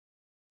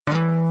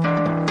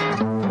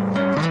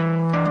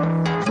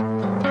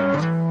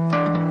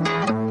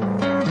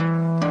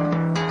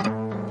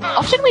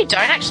often we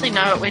don't actually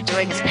know what we're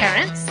doing as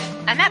parents,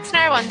 and that's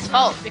no one's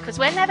fault because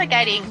we're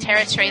navigating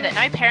territory that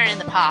no parent in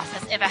the past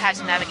has ever had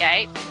to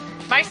navigate,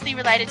 mostly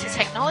related to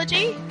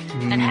technology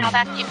and how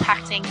that's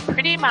impacting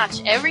pretty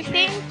much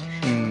everything.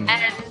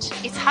 And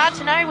it's hard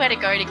to know where to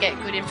go to get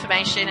good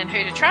information and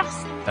who to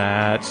trust.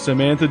 That's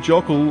Samantha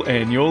Jockel,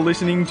 and you're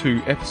listening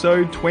to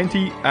episode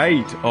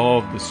 28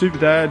 of the Super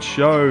Dad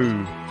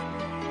Show.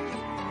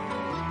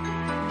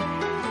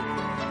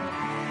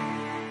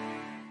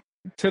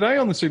 Today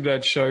on the Super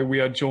Dad Show, we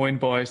are joined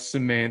by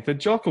Samantha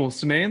Jockel.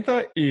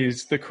 Samantha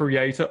is the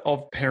creator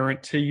of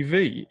Parent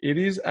TV. It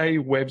is a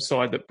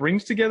website that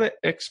brings together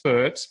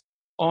experts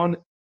on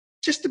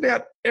just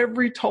about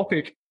every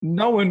topic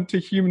known to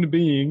human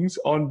beings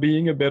on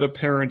being a better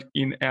parent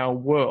in our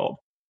world.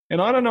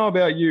 And I don't know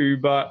about you,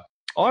 but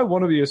I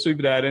want to be a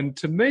super dad. And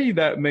to me,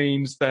 that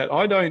means that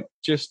I don't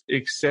just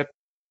accept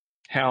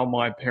how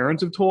my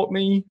parents have taught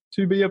me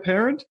to be a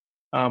parent,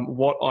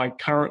 what I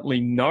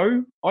currently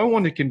know. I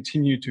want to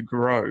continue to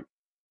grow.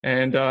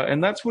 And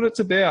that's what it's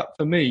about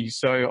for me.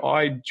 So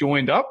I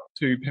joined up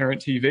to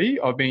Parent TV.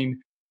 I've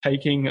been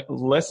taking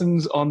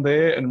lessons on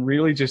there and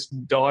really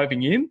just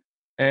diving in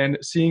and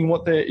seeing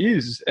what there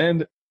is.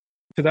 And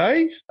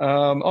today,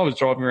 I was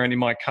driving around in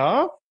my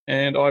car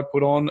and I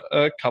put on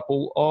a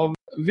couple of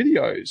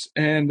videos.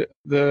 And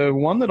the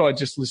one that I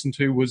just listened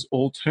to was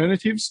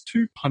Alternatives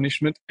to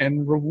Punishment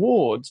and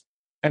Rewards.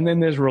 And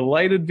then there's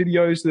related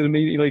videos that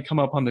immediately come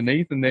up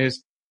underneath. And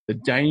there's the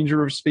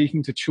danger of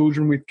speaking to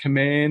children with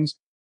commands.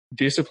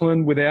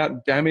 Discipline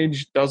without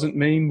damage doesn't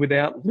mean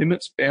without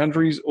limits,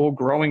 boundaries, or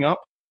growing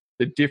up.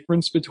 The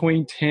difference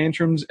between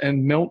tantrums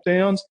and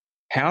meltdowns.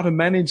 How to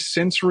manage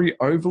sensory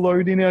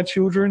overload in our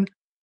children,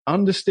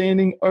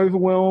 understanding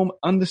overwhelm,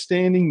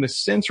 understanding the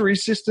sensory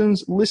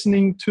systems,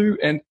 listening to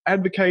and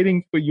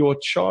advocating for your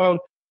child.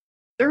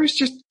 There is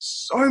just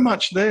so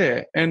much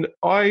there. And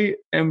I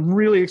am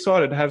really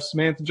excited to have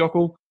Samantha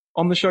Jockel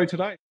on the show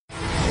today.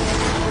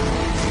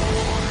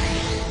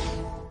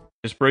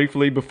 Just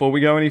briefly, before we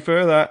go any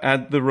further,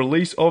 at the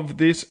release of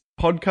this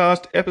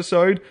podcast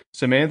episode,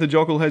 Samantha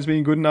Jockel has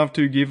been good enough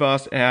to give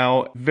us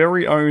our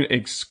very own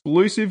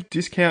exclusive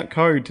discount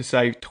code to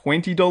save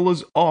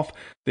 $20 off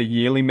the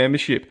yearly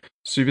membership.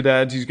 Super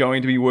Dads is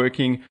going to be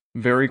working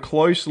very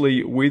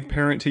closely with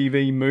Parent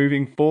TV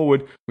moving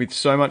forward with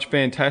so much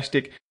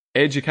fantastic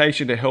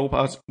education to help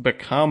us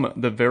become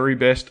the very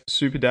best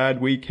super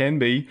dad we can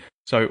be.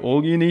 So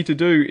all you need to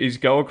do is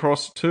go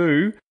across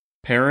to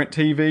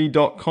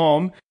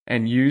parenttv.com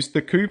and use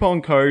the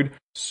coupon code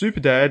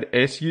SUPERDAD,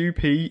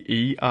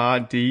 SUPERDAD,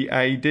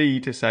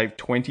 to save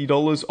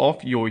 $20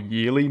 off your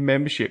yearly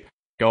membership.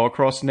 Go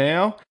across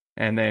now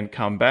and then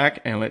come back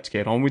and let's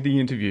get on with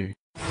the interview.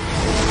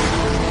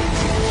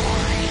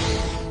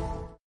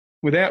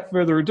 Without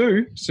further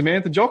ado,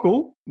 Samantha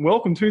Jockel,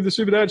 welcome to the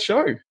Super Dad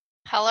Show.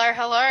 Hello,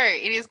 hello.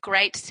 It is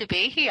great to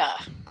be here.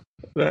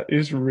 That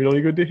is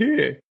really good to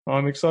hear.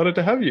 I'm excited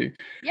to have you.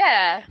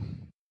 Yeah.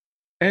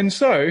 And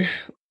so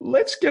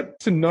let's get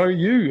to know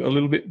you a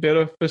little bit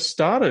better for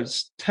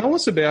starters. Tell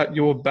us about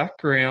your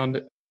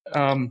background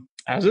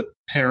as a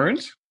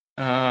parent.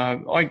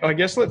 I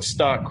guess let's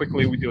start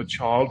quickly with your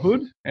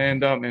childhood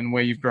and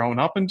where you've grown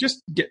up and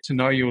just get to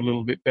know you a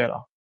little bit better.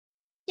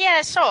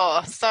 Yeah,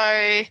 sure.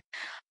 So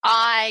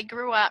I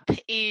grew up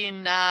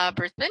in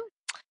Brisbane,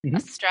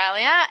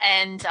 Australia,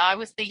 and I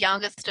was the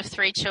youngest of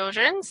three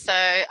children. So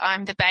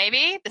I'm the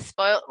baby, the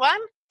spoilt one.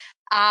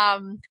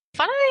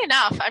 Funnily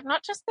enough, I'm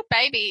not just the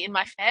baby in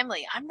my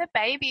family. I'm the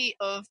baby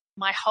of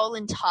my whole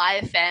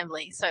entire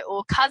family. So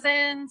all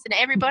cousins and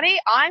everybody,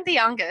 I'm the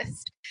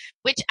youngest,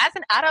 which as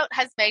an adult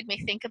has made me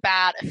think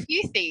about a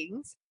few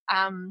things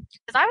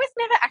because I was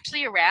never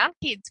actually around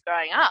kids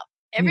growing up.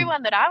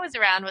 Everyone that I was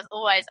around was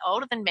always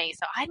older than me.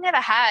 So I never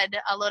had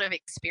a lot of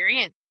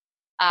experience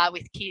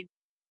with kids.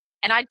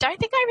 And I don't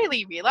think I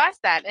really realized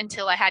that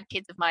until I had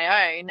kids of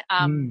my own.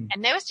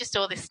 And there was just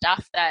all this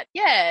stuff that,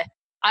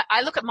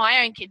 I look at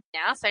my own kids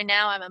now. So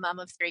now I'm a mum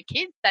of three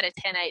kids that are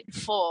 10, 8,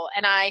 and 4.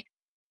 And I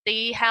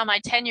see how my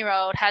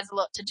 10-year-old has a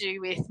lot to do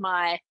with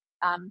my,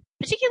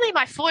 particularly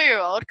my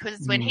 4-year-old,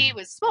 because when he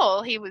was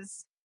small, he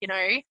was,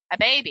 a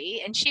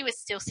baby and she was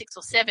still 6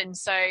 or 7.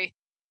 So,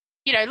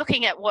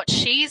 looking at what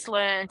she's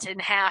learned and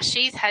how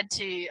she's had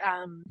to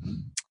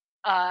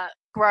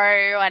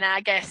grow and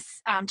I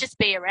guess just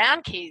be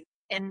around kids.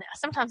 And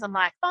sometimes I'm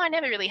like, I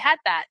never really had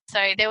that.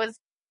 So there was,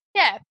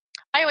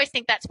 I always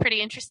think that's pretty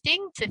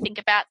interesting to think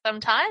about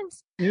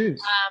sometimes. Yes.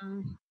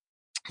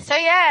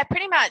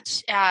 Pretty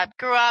much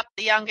grew up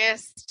the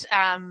youngest.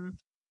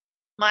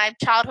 My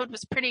childhood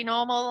was pretty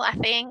normal, I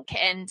think,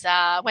 and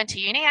went to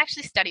uni. I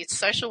actually studied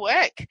social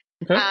work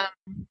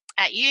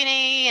at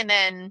uni and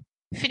then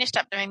finished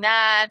up doing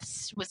that,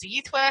 was a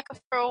youth worker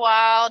for a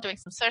while, doing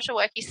some social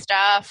worky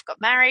stuff,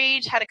 got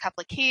married, had a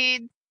couple of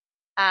kids.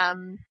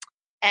 I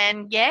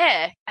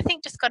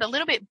think just got a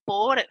little bit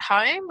bored at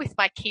home with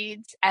my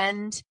kids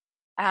and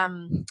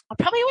I've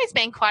probably always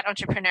been quite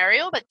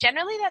entrepreneurial, but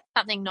generally that's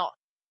something not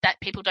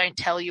that people don't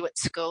tell you at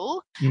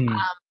school.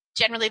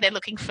 Generally they're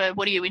looking for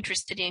what are you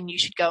interested in, you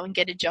should go and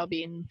get a job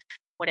in.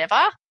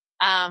 whatever.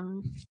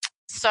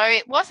 So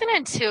it wasn't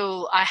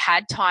until I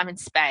had time and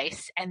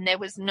space and there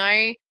was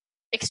no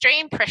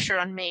extreme pressure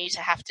on me to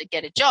have to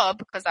get a job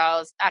because I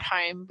was at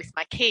home with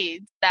my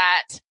kids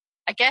that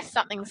I guess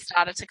something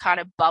started to kind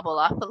of bubble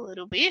up a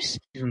little bit.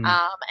 And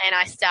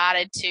I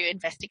started to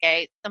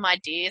investigate some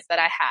ideas that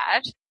I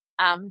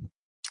had.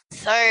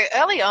 So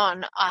early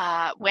on,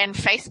 when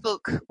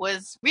Facebook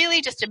was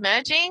really just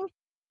emerging,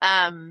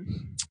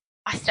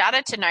 I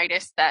started to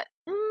notice that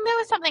there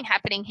was something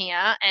happening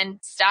here and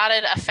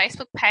started a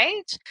Facebook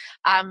page.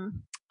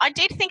 I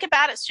did think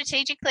about it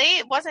strategically.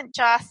 It wasn't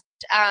just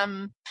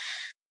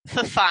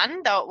for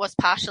fun, though it was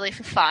partially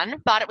for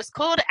fun, but it was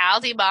called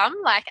Aldi Mum,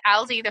 like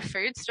Aldi, the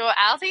food store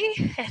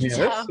Aldi. And,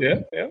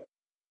 yes, yeah.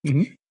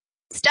 Mm-hmm.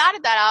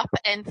 Started that up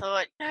and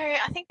thought, no,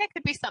 I think there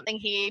could be something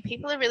here.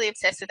 People are really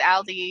obsessed with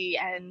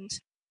Aldi and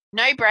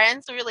no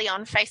brands are really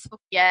on Facebook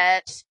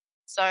yet.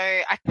 So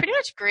I pretty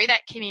much grew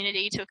that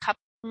community to a couple,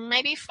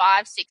 maybe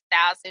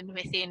 5,000-6,000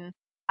 within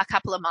a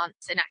couple of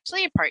months and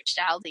actually approached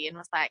Aldi and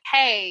was like,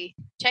 hey,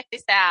 check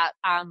this out.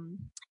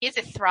 Here's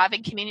a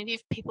thriving community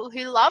of people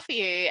who love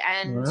you.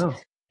 And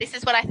this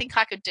is what I think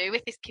I could do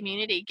with this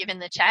community given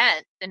the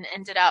chance, and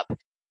ended up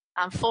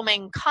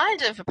forming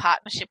kind of a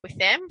partnership with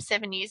them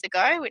 7 years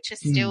ago, which is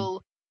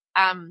still,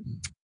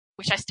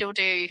 which I still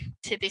do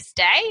to this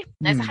day.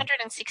 There's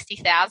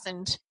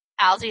 160,000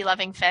 Aldi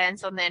loving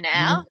fans on there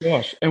now. Oh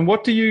gosh. And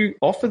what do you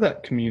offer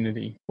that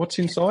community? What's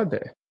inside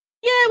there?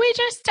 Yeah, we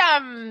just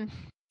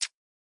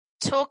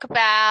talk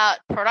about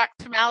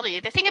products from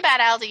Aldi. The thing about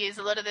Aldi is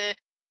a lot of the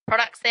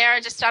products there are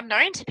just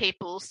unknown to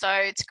people. So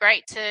it's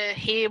great to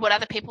hear what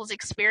other people's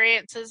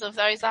experiences of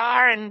those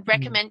are and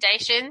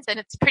recommendations, and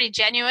it's pretty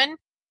genuine.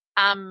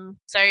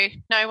 So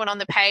no one on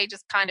the page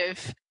is kind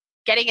of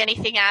getting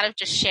anything out of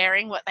just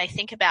sharing what they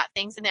think about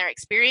things and their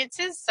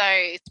experiences. So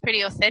it's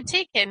pretty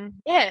authentic and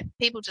yeah,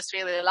 people just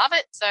really love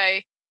it. So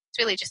it's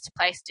really just a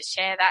place to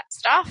share that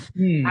stuff.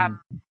 And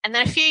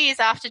then a few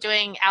years after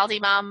doing Aldi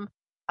Mum,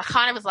 I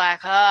kind of was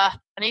like, I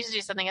need to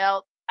do something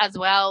else as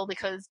well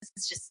because this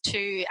is just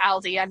too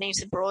Aldi. I need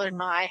to broaden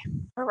my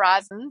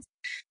horizons.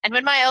 And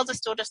when my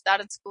eldest daughter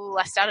started school,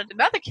 I started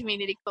another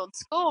community called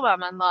School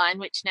Mum Online,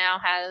 which now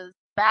has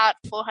about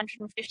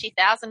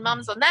 450,000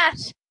 mums on that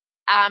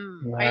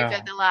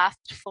over the last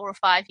 4 or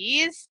 5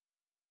 years.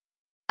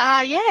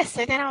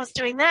 So then I was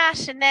doing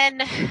that and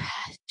then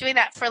doing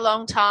that for a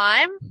long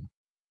time.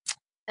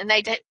 And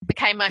they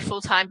became my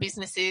full-time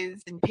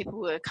businesses and people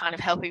were kind of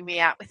helping me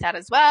out with that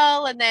as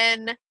well. And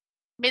then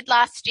mid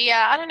last year,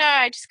 I don't know,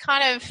 I just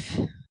kind of,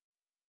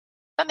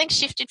 something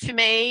shifted for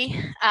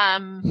me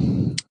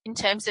in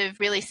terms of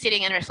really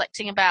sitting and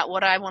reflecting about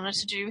what I wanted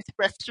to do with the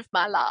rest of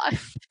my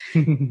life.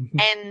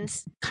 And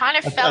kind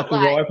of felt at the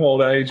ripe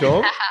old age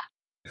of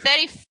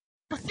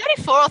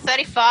 34 or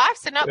 35,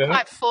 so not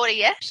quite 40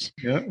 yet.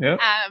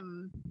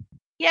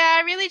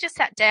 I really just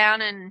sat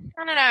down and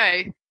I don't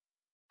know,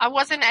 I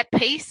wasn't at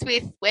peace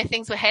with where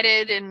things were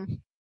headed, and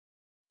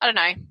I don't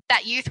know,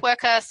 that youth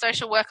worker,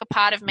 social worker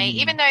part of me,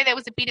 even though there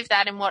was a bit of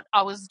that in what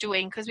I was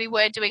doing, because we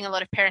were doing a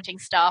lot of parenting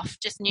stuff,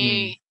 just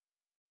knew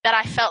that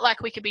I felt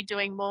like we could be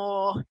doing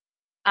more.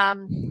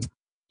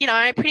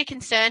 Pretty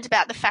concerned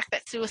about the fact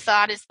that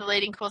suicide is the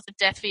leading cause of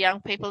death for young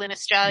people in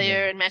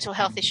Australia and mental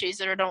health issues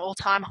are at an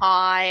all-time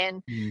high.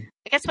 And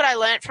I guess what I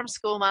learned from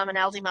School Mum and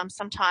Aldi Mum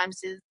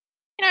sometimes is,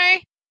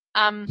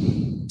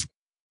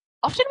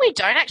 often we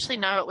don't actually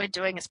know what we're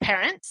doing as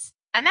parents.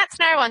 And that's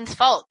no one's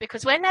fault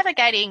because we're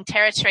navigating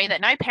territory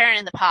that no parent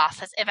in the past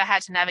has ever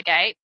had to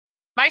navigate,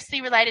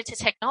 mostly related to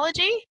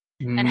technology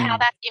and how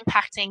that's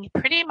impacting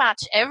pretty much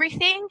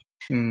everything.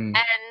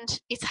 And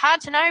it's hard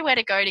to know where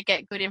to go to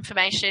get good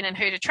information and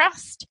who to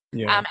trust.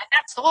 And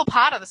that's all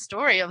part of the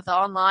story of the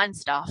online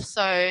stuff.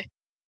 So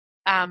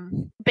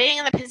being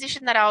in the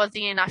position that I was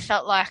in, I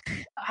felt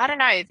like, I don't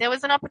know, there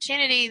was an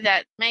opportunity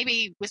that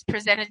maybe was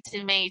presented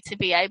to me to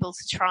be able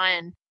to try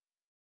and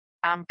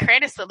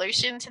create a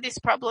solution to this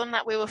problem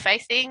that we were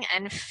facing.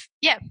 And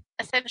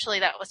essentially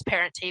that was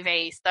Parent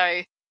TV. So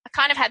I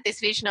kind of had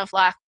this vision of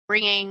like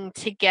bringing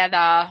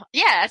together,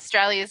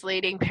 Australia's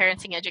leading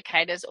parenting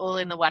educators all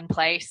in the one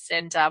place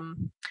and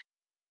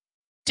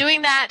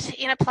doing that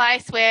in a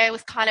place where it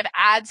was kind of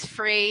ads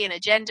free and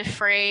agenda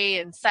free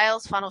and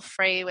sales funnel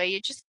free, where you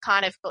just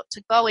kind of got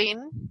to go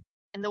in.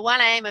 And the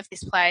one aim of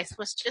this place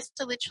was just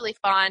to literally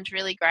find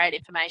really great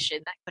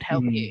information that could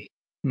help you.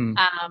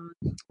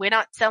 We're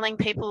not selling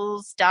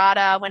people's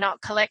data. We're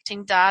not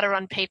collecting data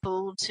on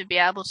people to be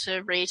able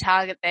to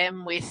retarget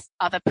them with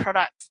other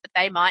products that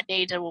they might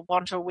need or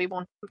want or we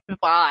want to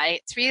buy.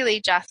 It's really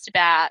just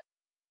about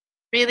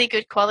really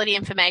good quality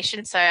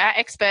information. So our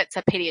experts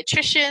are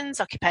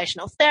pediatricians,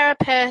 occupational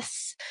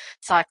therapists,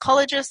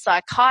 psychologists,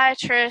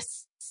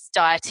 psychiatrists,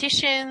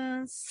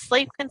 dietitians,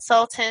 sleep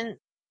consultants,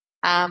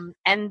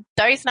 and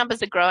those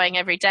numbers are growing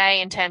every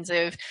day in terms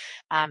of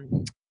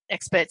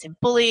experts in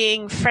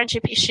bullying,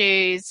 friendship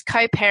issues,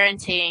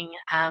 co-parenting.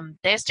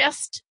 There's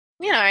just,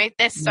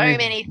 there's so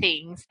many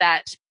things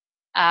that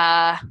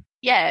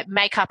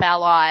make up our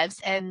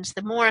lives. And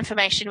the more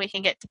information we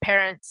can get to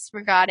parents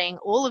regarding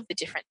all of the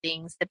different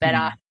things, the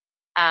better,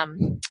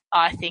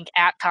 I think,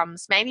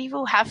 outcomes maybe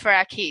we'll have for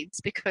our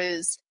kids,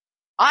 because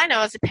I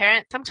know as a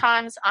parent,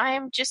 sometimes I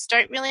just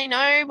don't really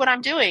know what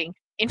I'm doing.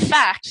 In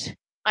fact,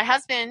 my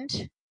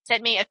husband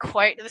sent me a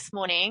quote this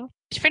morning,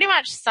 which pretty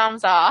much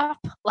sums up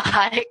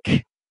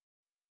like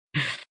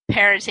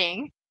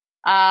parenting.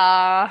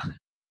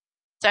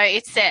 So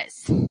it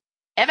says,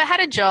 ever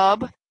had a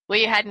job where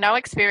you had no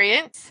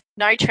experience,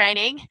 no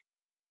training,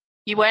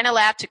 you weren't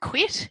allowed to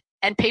quit,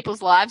 and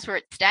people's lives were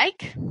at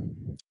stake?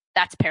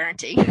 That's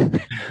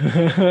parenting.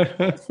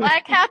 It's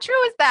like, how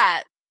true is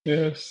that?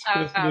 Yes.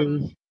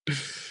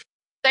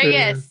 So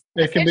yes,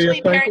 it can be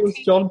a thankless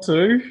job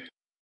too.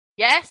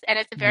 Yes, and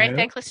it's a very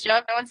thankless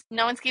job.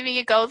 No one's giving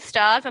you gold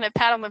stars and a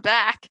pat on the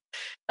back.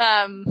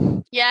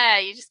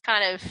 You just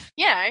kind of,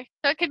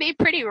 so it can be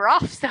pretty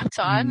rough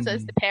sometimes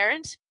as the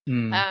parent.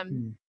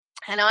 And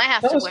I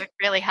have to work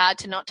really hard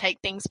to not take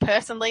things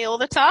personally all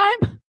the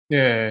time.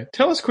 Yeah.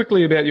 Tell us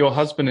quickly about your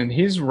husband and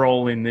his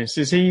role in this.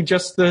 Is he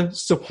just the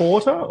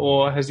supporter,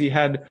 or has he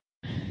had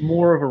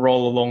more of a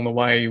role along the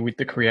way with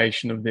the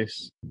creation of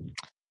this?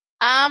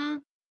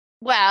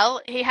 Well,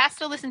 he has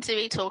to listen to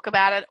me talk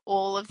about it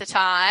all of the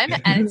time,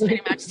 and it's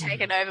pretty much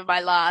taken over my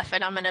life,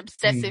 and I'm an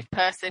obsessive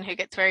person who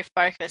gets very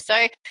focused.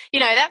 So,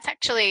 that's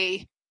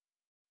actually,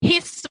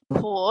 his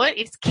support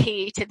is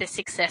key to the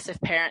success of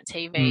Parent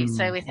TV.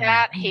 So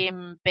without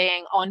him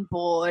being on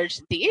board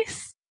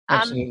this,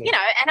 and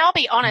I'll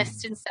be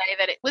honest and say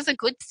that it was a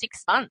good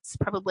 6 months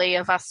probably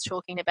of us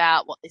talking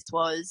about what this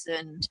was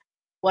and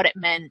what it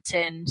meant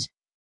and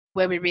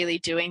were we really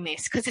doing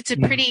this, because it's a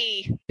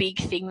pretty big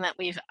thing that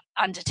we've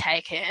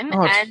undertaken.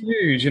 Oh, it's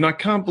huge, and I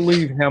can't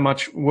believe how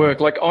much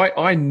work. Like,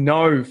 I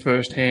know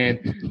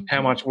firsthand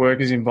how much work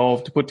is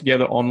involved to put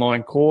together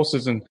online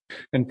courses and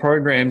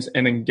programs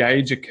and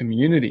engage a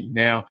community.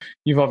 Now,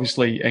 you've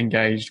obviously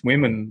engaged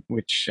women,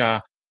 which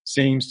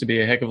seems to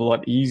be a heck of a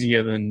lot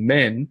easier than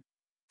men.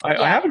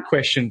 I have a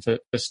question for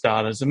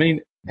starters. I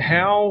mean,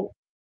 how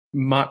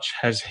much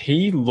has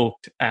he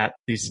looked at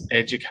this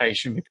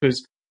education?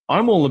 Because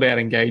I'm all about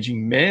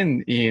engaging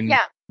men in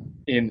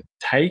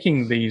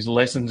taking these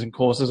lessons and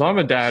courses. I'm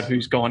a dad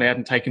who's gone out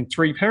and taken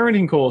 3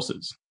 parenting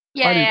courses.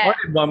 I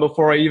did one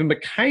before I even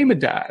became a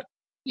dad.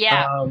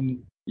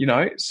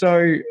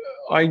 So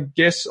I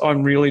guess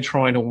I'm really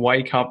trying to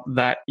wake up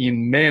that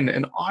in men,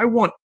 and I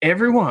want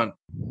everyone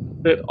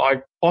that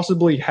I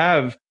possibly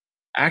have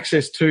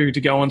access to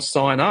go and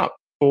sign up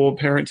for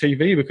Parent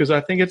TV, because I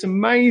think it's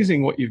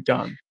amazing what you've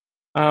done.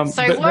 But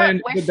then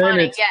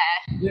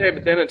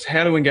it's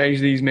how to engage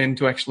these men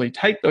to actually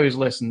take those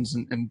lessons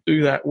and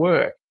do that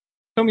work.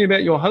 Tell me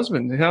about your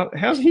husband.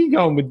 How's he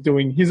going with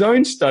doing his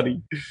own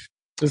study?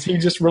 Does he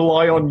just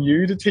rely on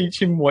you to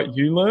teach him what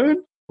you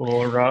learn,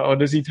 or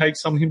does he take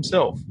some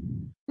himself?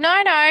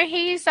 No,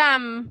 he's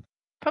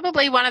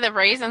probably one of the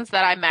reasons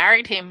that I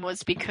married him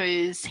was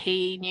because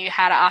he knew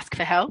how to ask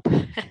for help.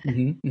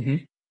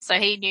 So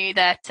he knew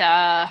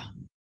that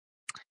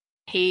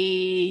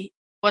he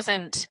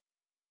wasn't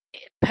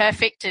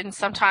perfect and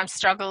sometimes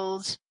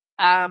struggled,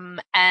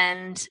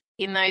 and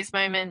in those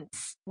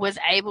moments was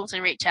able to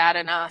reach out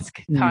and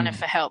ask kind of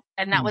for help.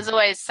 And that was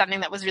always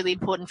something that was really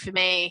important for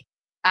me,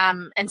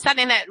 and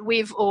something that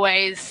we've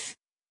always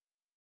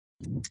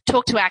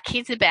talked to our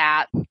kids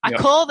about. I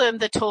call them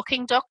the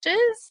talking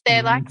doctors.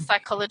 They're like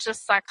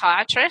psychologists,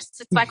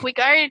 psychiatrists. It's like we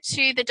go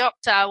to the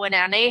doctor when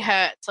our knee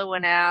hurts, or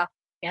when we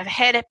have a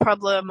head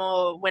problem,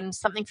 or when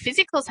something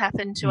physical's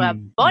happened to our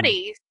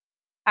bodies.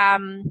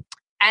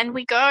 And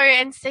we go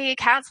and see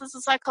counselors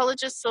or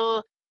psychologists,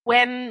 or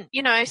when,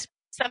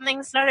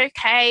 something's not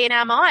okay in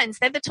our minds.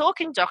 They're the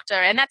talking doctor,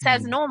 and that's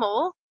as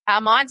normal.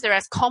 Our minds are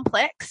as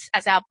complex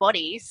as our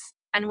bodies,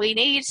 and we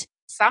need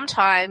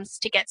sometimes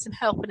to get some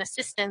help and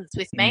assistance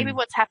with maybe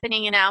what's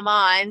happening in our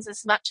minds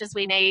as much as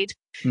we need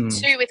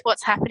to with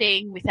what's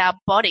happening with our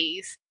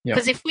bodies.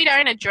 Because if we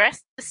don't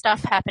address the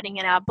stuff happening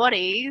in our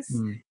bodies,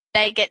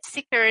 they get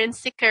sicker and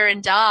sicker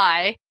and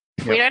die.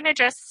 If we don't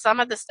address some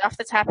of the stuff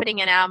that's happening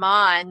in our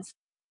minds,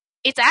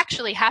 it's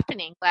actually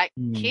happening. Like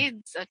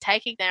kids are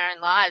taking their own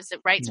lives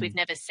at rates we've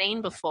never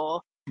seen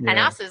before. And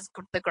us as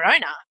the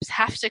grown-ups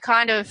have to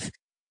kind of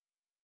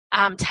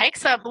not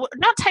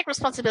take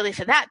responsibility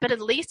for that, but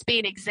at least be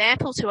an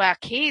example to our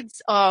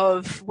kids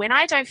of, when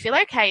I don't feel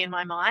okay in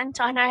my mind,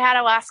 I know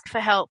how to ask for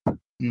help.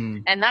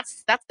 And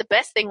that's the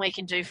best thing we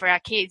can do for our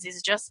kids,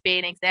 is just be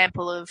an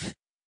example of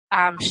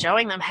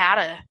showing them how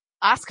to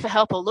ask for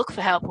help or look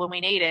for help when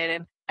we need it.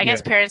 And I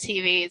guess Parent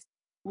TV is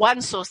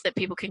one source that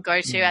people can go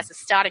to as a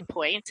starting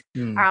point.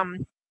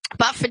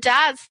 But for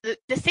dads,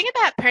 the thing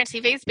about Parent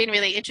TV has been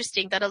really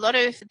interesting, that a lot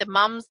of the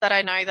mums that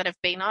I know that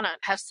have been on it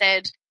have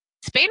said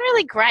it's been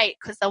really great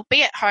because they'll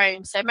be at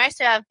home. So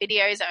most of our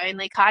videos are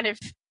only kind of,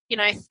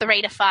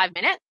 3 to 5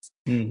 minutes.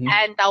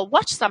 And they'll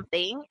watch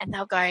something and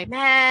they'll go,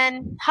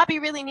 man, hubby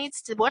really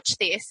needs to watch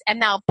this.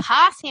 And they'll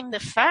pass him the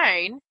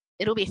phone.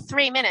 It'll be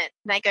 3 minutes.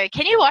 And they go,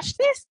 can you watch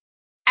this?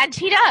 And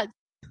he does.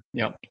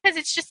 Because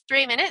it's just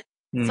 3 minutes.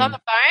 It's on the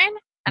phone.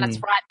 and it's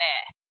right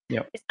there.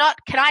 Yep. It's not,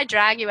 can I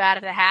drag you out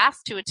of the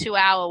house to a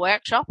 2-hour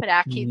workshop at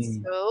our kids'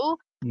 school,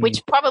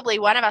 which probably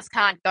one of us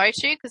can't go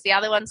to because the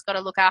other one's got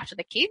to look after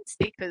the kids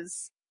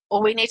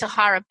or we need to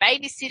hire a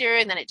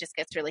babysitter and then it just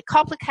gets really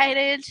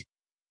complicated.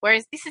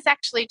 Whereas this is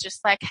actually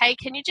just like, hey,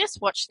 can you just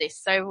watch this?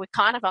 So we're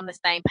kind of on the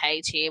same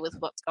page here with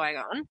what's going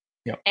on.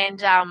 Yep.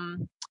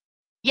 And,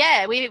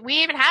 we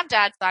even have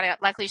dads starting up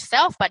like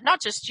yourself, but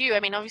not just you. I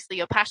mean, obviously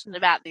you're passionate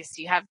about this.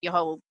 You have your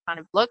whole kind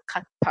of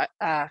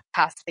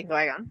podcast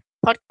going on.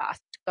 But,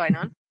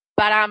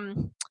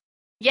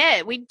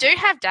 we do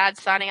have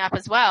dads signing up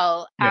as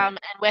well. Yep. And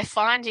we're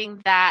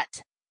finding that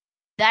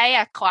they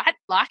are quite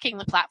liking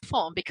the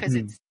platform because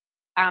it's,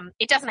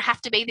 it doesn't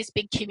have to be this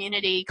big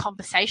community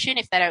conversation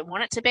if they don't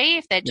want it to be.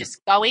 If they just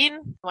go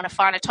in, want to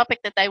find a topic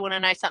that they want to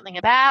know something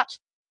about,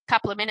 a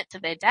couple of minutes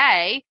of their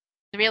day,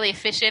 it's really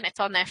efficient. It's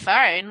on their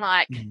phone,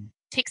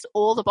 ticks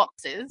all the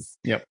boxes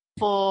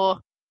for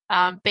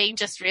being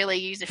just really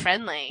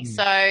user-friendly.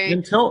 So,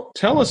 and tell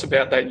us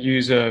about that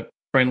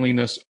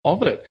user-friendliness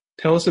of it.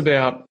 Tell us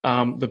about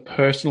the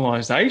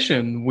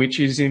personalisation which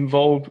is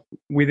involved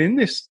within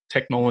this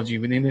technology,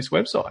 within this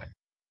website.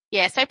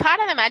 Yeah, so part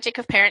of the magic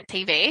of Parent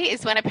TV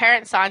is when a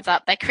parent signs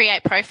up, they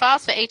create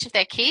profiles for each of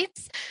their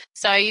kids.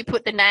 So you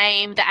put the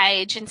name, the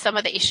age, and some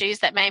of the issues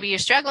that maybe you're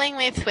struggling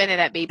with, whether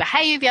that be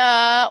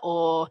behaviour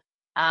or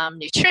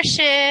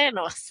nutrition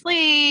or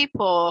sleep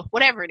or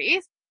whatever it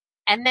is.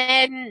 And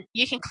then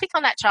you can click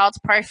on that child's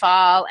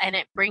profile and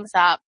it brings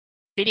up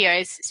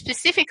videos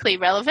specifically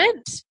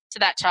relevant to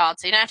that child.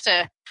 So you don't have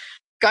to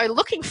go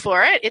looking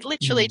for it. It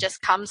literally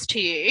just comes to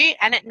you,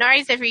 and it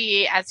knows every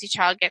year as your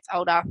child gets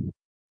older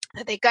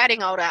that they're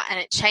getting older, and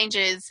it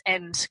changes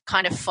and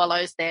kind of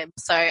follows them.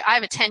 So I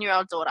have a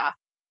 10-year-old daughter.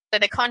 So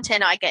the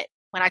content I get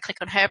when I click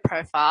on her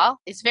profile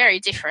is very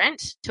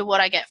different to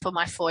what I get for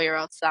my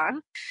 4-year-old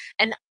son.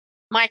 And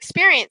my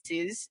experience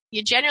is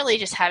you're generally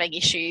just having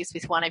issues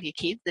with one of your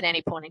kids at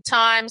any point in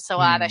time. So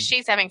either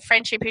she's having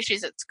friendship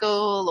issues at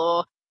school,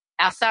 or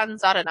our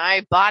son's, I don't know,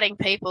 biting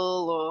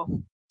people or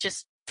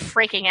just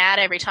freaking out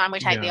every time we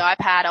take the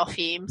iPad off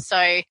him.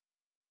 So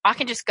I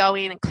can just go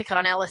in and click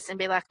on Ellis and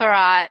be like, all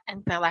right,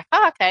 and be like,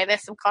 oh, okay,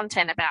 there's some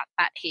content about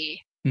that here.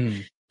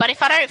 But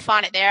if I don't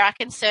find it there, I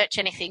can search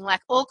anything.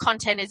 Like, all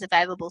content is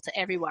available to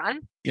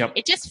everyone. Yep.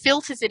 It just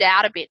filters it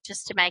out a bit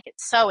just to make it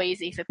so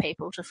easy for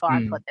people to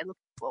find what they're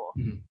looking for.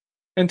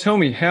 And tell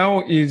me,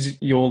 how is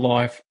your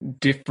life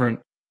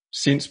different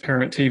since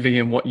Parent TV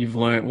and what you've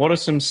learned? What are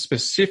some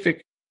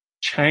specific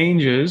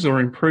changes or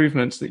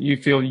improvements that you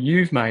feel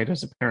you've made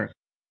as a parent?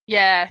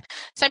 Yeah.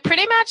 So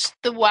pretty much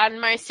the one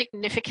most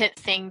significant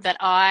thing that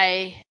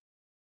I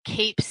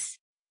keep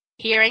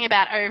hearing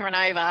about over and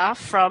over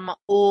from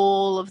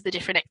all of the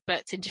different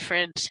experts in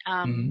different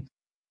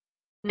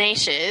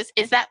niches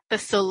is that the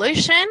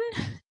solution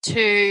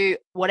to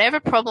whatever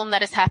problem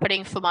that is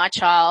happening for my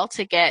child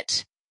to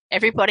get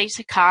everybody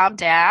to calm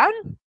down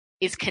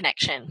is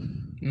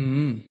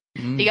connection.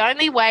 The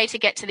only way to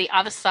get to the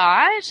other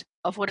side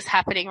of what is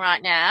happening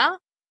right now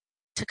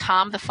to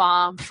calm the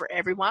farm for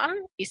everyone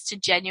is to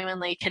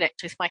genuinely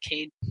connect with my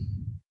kid.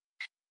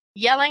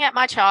 Yelling at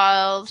my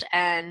child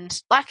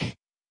and but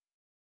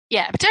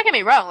don't get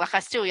me wrong,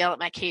 I still yell at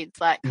my kids,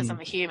 because I'm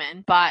a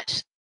human,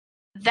 but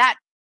that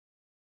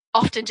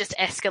often just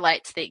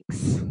escalates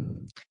things.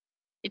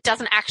 It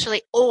doesn't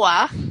actually, or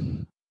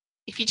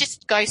if you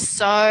just go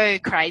so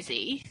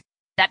crazy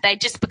that they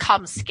just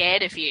become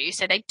scared of you,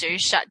 so they do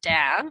shut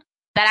down,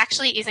 that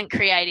actually isn't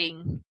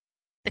creating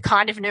the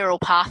kind of neural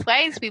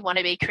pathways we want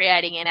to be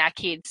creating in our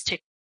kids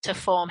to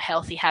form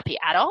healthy, happy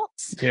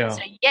adults. Yeah.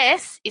 So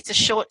yes, it's a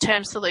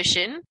short-term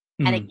solution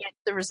and it gets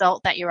the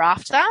result that you're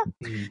after.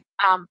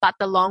 But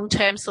the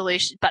long-term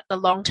solution, but the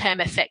long-term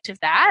effect of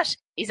that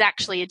is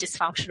actually a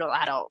dysfunctional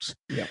adult.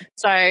 Yeah.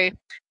 So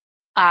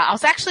I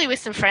was actually with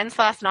some friends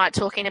last night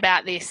talking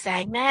about this,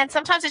 saying, man,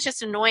 sometimes it's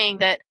just annoying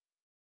that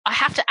I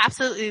have to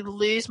absolutely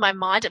lose my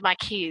mind at my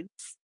kids.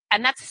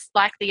 And that's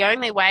the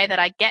only way that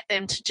I get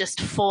them to just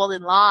fall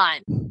in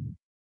line.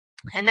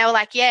 And they were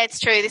like, yeah, it's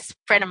true. This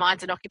friend of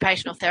mine's an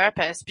occupational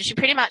therapist, but she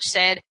pretty much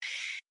said,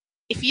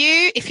 if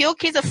your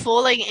kids are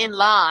falling in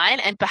line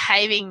and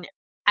behaving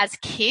as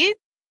kids,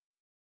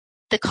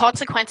 the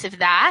consequence of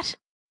that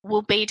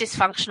will be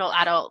dysfunctional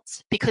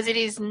adults, because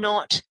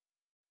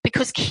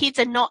because kids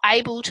are not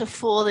able to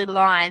fall in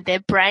line.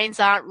 Their brains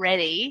aren't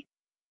ready,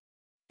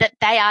 that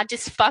they are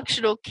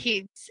dysfunctional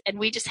kids, and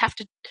we just have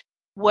to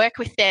work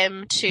with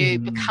them to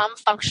become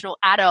functional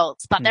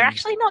adults, but they're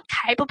actually not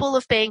capable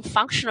of being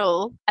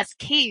functional as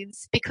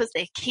kids because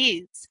they're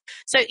kids.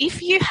 So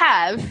if you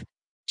have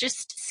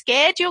just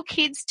scared your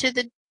kids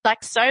to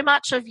so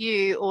much of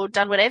you, or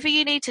done whatever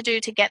you need to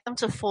do to get them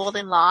to fall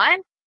in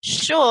line,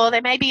 sure,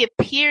 they may be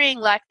appearing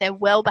like they're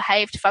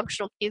well-behaved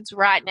functional kids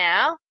right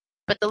now,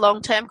 but the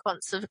long-term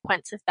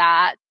consequence of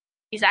that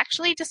is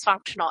actually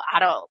dysfunctional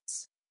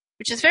adults,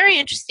 which is very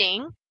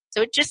interesting.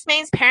 So it just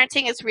means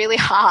parenting is really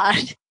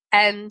hard.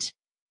 And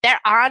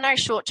there are no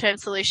short-term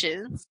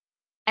solutions.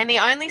 And the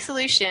only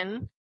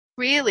solution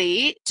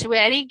really to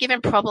any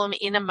given problem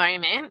in a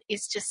moment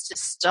is just to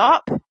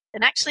stop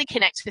and actually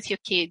connect with your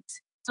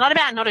kids. It's not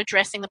about not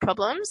addressing the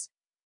problems,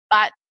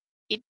 but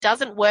it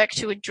doesn't work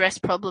to address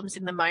problems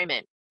in the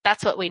moment.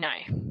 That's what we know.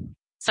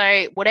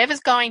 So whatever's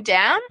going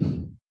down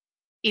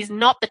is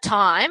not the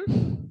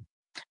time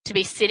to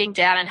be sitting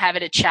down and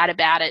having a chat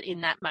about it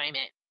in that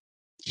moment.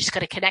 You just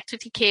got to connect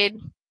with your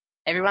kid.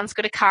 Everyone's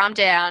got to calm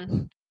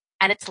down,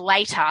 and it's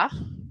later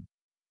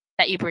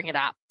that you bring it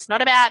up. It's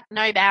not about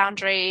no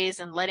boundaries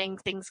and letting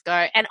things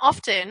go. And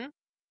often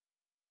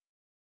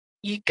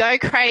you go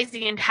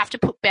crazy and have to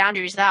put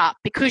boundaries up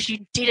because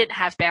you didn't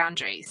have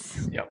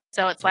boundaries. Yep.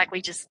 So it's like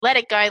we just let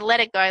it go,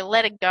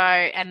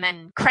 and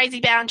then crazy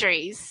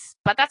boundaries.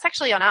 But that's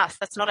actually on us.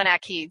 That's not on our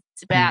kids.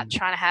 It's about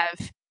trying to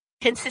have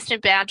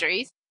consistent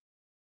boundaries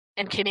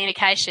and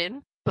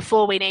communication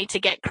before we need to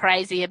get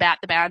crazy about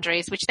the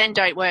boundaries, which then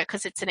don't work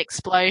because it's an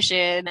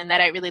explosion and they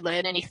don't really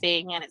learn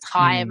anything and it's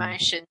high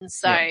emotions.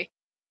 So, yeah.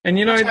 And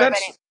you know,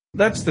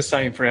 that's the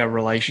same for our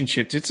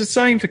relationships. It's the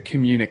same for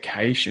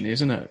communication,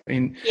 isn't it?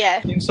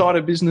 Inside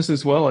a business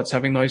as well, it's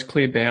having those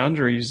clear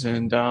boundaries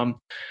and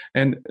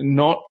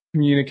not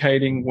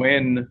communicating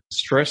when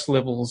stress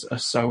levels are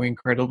so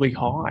incredibly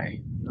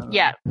high.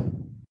 Yeah,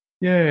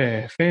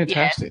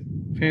 fantastic.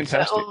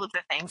 Fantastic. So all of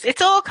the things.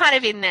 It's all kind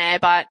of in there,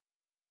 but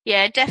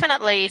yeah,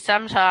 definitely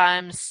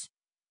sometimes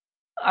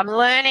I'm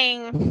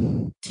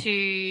learning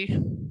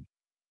to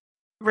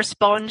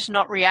respond,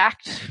 not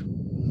react.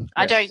 Yes.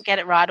 I don't get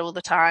it right all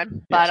the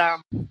time,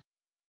 but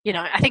you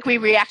know, I think we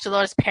react a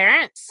lot as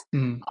parents.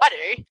 I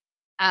do,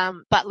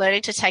 but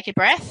learning to take a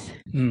breath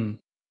and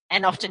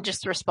often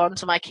just respond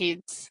to my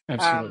kids.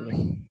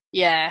 Absolutely.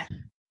 Yeah.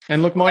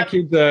 And look, my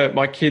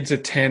kids are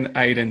 10,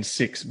 8 and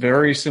 6,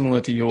 very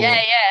similar to yours.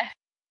 Yeah.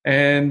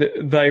 And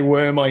they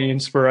were my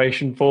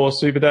inspiration for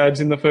Super Dads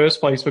in the first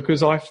place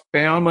because I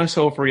found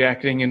myself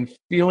reacting and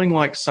feeling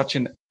like such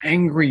an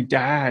angry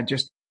dad,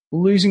 just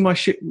losing my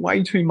shit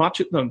way too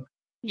much at them.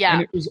 Yeah.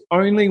 And it was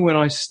only when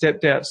I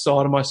stepped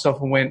outside of myself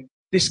and went,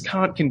 this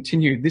can't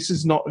continue. This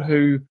is not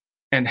who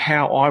and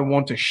how I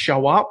want to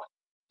show up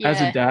as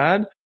a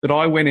dad, that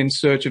I went in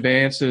search of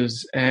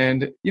answers.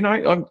 And, you know,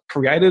 I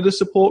created a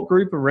support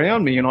group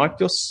around me and I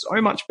feel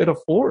so much better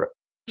for it.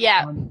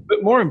 Yeah.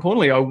 But more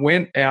importantly, I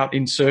went out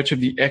in search of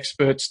the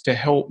experts to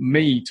help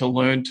me to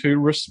learn to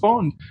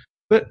respond.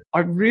 But I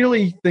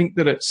really think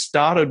that it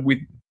started with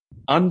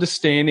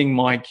understanding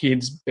my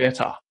kids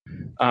better,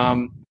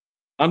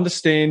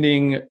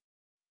 understanding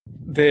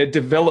their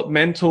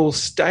developmental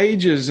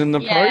stages in the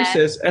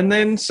process, and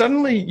then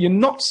suddenly you're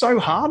not so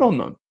hard on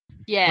them.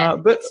 Yeah,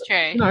 but that's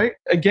true. You know,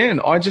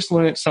 again, I just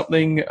learned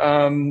something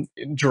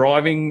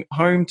driving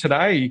home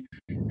today,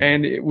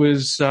 and it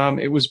was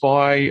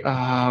by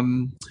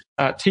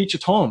Teacher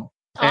Tom,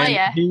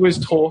 and he was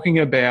talking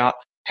about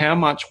how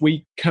much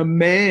we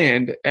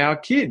command our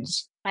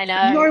kids. I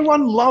know. No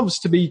one loves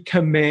to be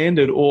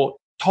commanded or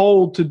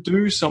told to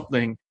do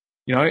something,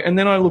 you know. And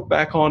then I look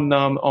back on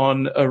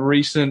a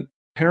recent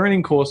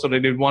parenting course that I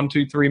did, 1,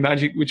 2, 3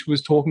 Magic, which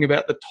was talking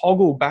about the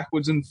toggle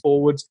backwards and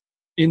forwards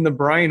in the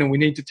brain, and we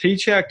need to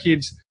teach our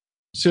kids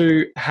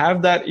to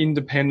have that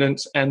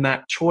independence and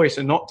that choice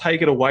and not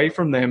take it away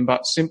from them,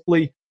 but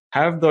simply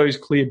have those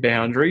clear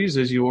boundaries,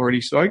 as you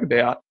already spoke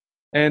about,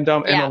 and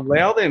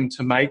allow them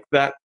to make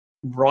that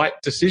right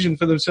decision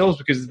for themselves,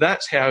 because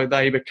that's how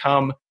they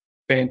become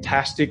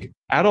fantastic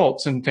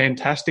adults and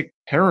fantastic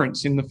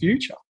parents in the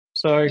future.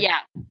 So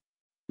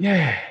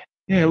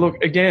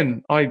look,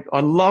 again, I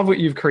love what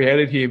you've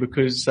created here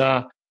because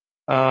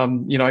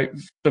you know,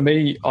 for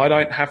me, I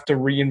don't have to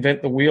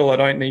reinvent the wheel. I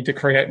don't need to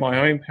create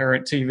my own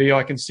parent TV.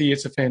 I can see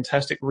it's a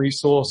fantastic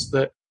resource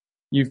that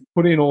you've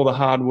put in all the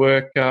hard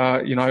work,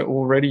 you know,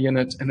 already, and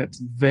it's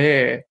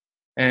there.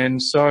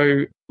 And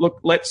so,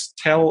 look, let's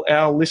tell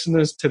our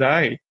listeners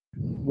today,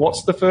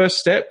 what's the first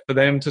step for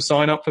them to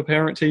sign up for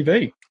Parent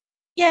TV?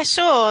 Yeah,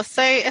 sure.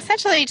 So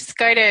essentially just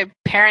go to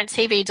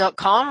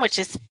parenttv.com, which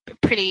is a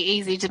pretty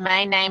easy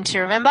domain name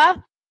to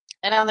remember.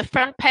 And on the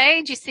front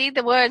page, you see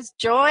the words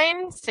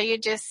join. So you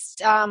just,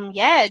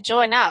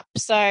 join up.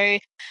 So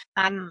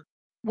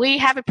we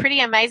have a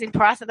pretty amazing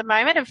price at the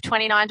moment of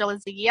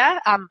 $29 a year.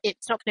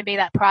 It's not going to be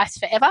that price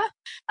forever.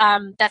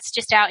 That's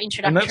just our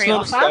introductory offer.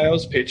 And that's not a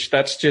sales pitch.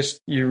 That's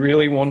just, you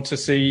really want to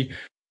see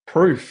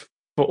proof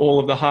for all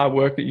of the hard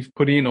work that you've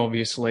put in,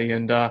 obviously.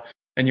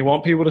 And you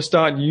want people to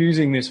start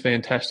using this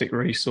fantastic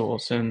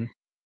resource. And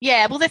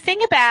yeah, well, the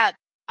thing about,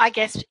 I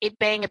guess, it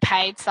being a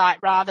paid site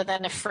rather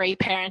than a free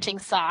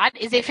parenting site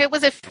is if it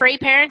was a free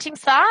parenting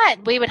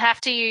site, we would have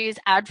to use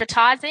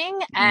advertising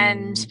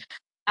and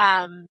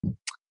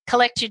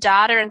collect your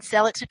data and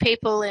sell it to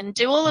people and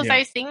do all of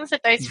those things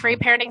that those free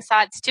parenting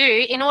sites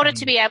do in order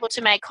to be able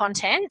to make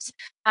content.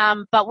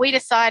 But we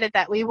decided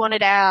that we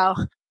wanted our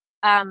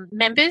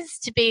members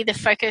to be the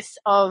focus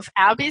of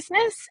our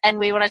business, and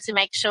we wanted to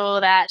make sure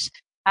that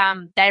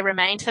they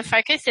remained the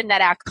focus and that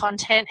our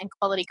content and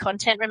quality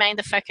content remained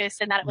the focus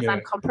and that it was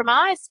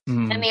uncompromised.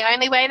 And the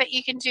only way that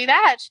you can do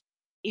that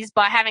is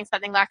by having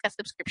something like a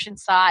subscription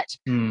site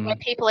where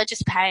people are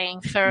just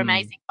paying for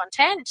amazing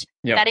content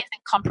that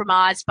isn't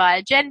compromised by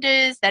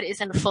agendas, that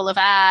isn't full of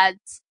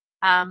ads.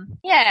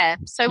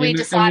 So we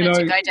decided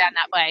to go down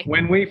that way.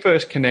 When we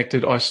first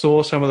connected, I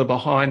saw some of the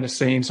behind the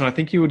scenes, and I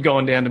think you had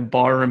gone down to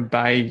Byron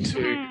Bay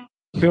to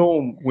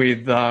film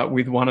with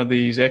one of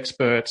these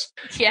experts.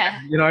 Yeah.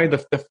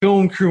 The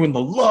film crew and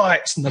the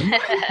lights and the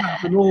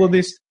makeup and all of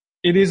this.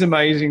 It is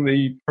amazing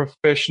the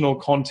professional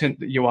content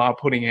that you are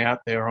putting out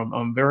there.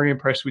 I'm very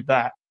impressed with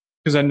that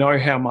because I know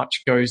how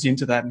much goes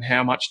into that and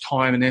how much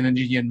time and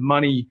energy and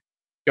money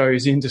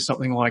goes into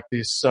something like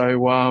this.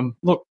 So,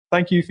 look,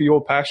 thank you for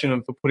your passion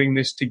and for putting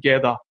this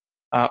together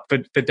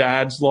for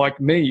dads like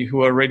me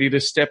who are ready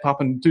to step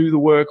up and do the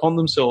work on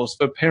themselves,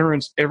 for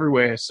parents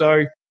everywhere.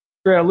 So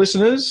for our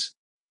listeners,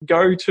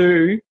 go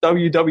to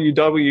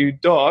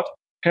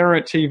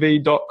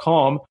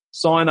www.parenttv.com,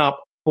 sign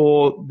up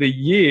for the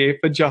year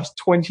for just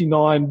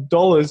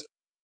 $29.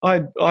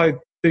 I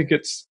think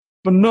it's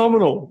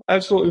phenomenal,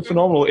 absolutely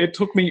phenomenal. It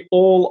took me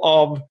all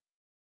of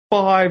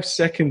 5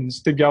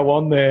 seconds to go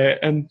on there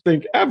and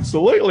think,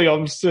 absolutely,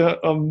 I'm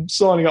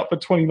signing up for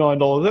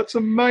 $29. That's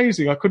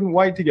amazing. I couldn't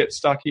wait to get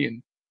stuck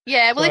in.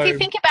 Yeah, well, if you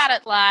think about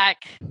it,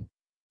 like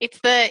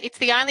it's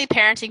the only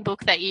parenting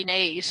book that you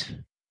need.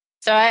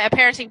 So a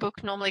parenting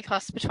book normally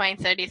costs between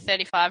 $30 to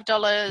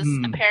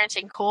 $35. A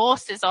parenting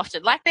course is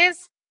often like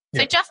this.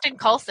 So Justin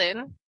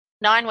Colson,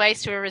 9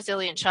 Ways to a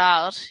Resilient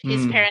Child,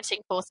 his parenting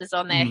course is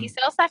on there. He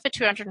sells that for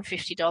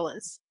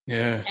 $250.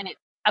 Yeah. And it's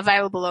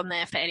available on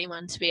there for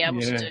anyone to be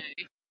able to do.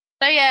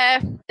 So,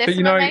 there's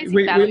some amazing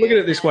we value look at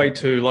it this way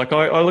too. Like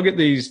I look at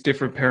these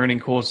different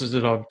parenting courses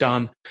that I've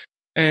done,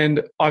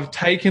 and I've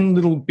taken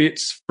little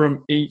bits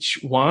from each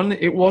one.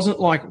 It wasn't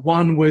like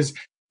one was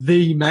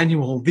the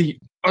manual, the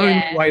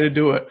only way to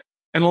do it.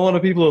 And a lot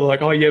of people are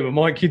like, oh, yeah, but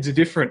my kids are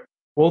different.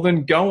 Well,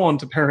 then go on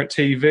to Parent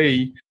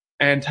TV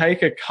and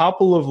take a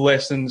couple of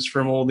lessons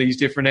from all these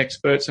different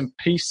experts and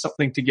piece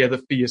something together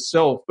for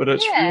yourself. But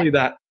it's really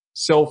that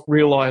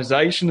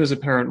self-realization as a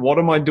parent. What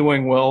am I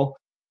doing well?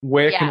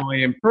 Where can I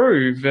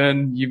improve?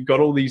 And you've got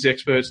all these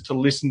experts to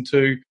listen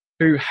to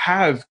who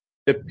have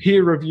the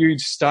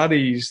peer-reviewed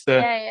studies,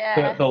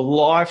 the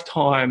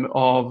lifetime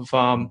of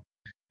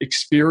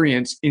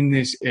experience in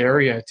this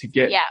area to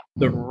get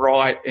the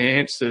right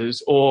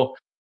answers, or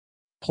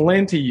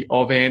plenty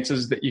of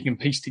answers that you can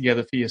piece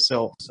together for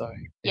yourself. So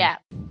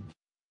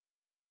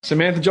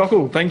Samantha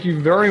Jockel, thank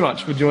you very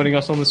much for joining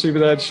us on the Super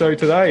Dad Show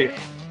today.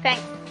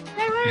 Thanks.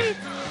 No worries.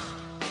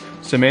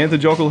 Samantha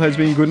Jockel has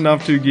been good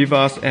enough to give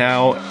us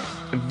our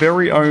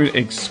very own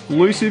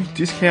exclusive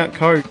discount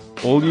code.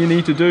 All you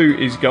need to do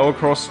is go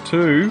across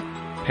to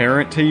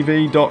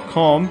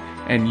parenttv.com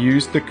and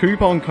use the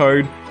coupon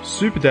code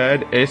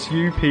SUPERDAD,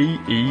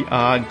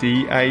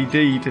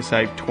 SUPERDAD, to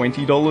save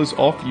 $20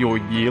 off your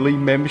yearly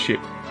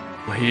membership.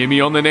 Hear me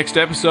on the next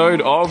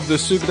episode of the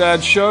Super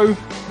Dad Show.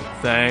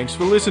 Thanks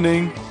for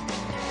listening.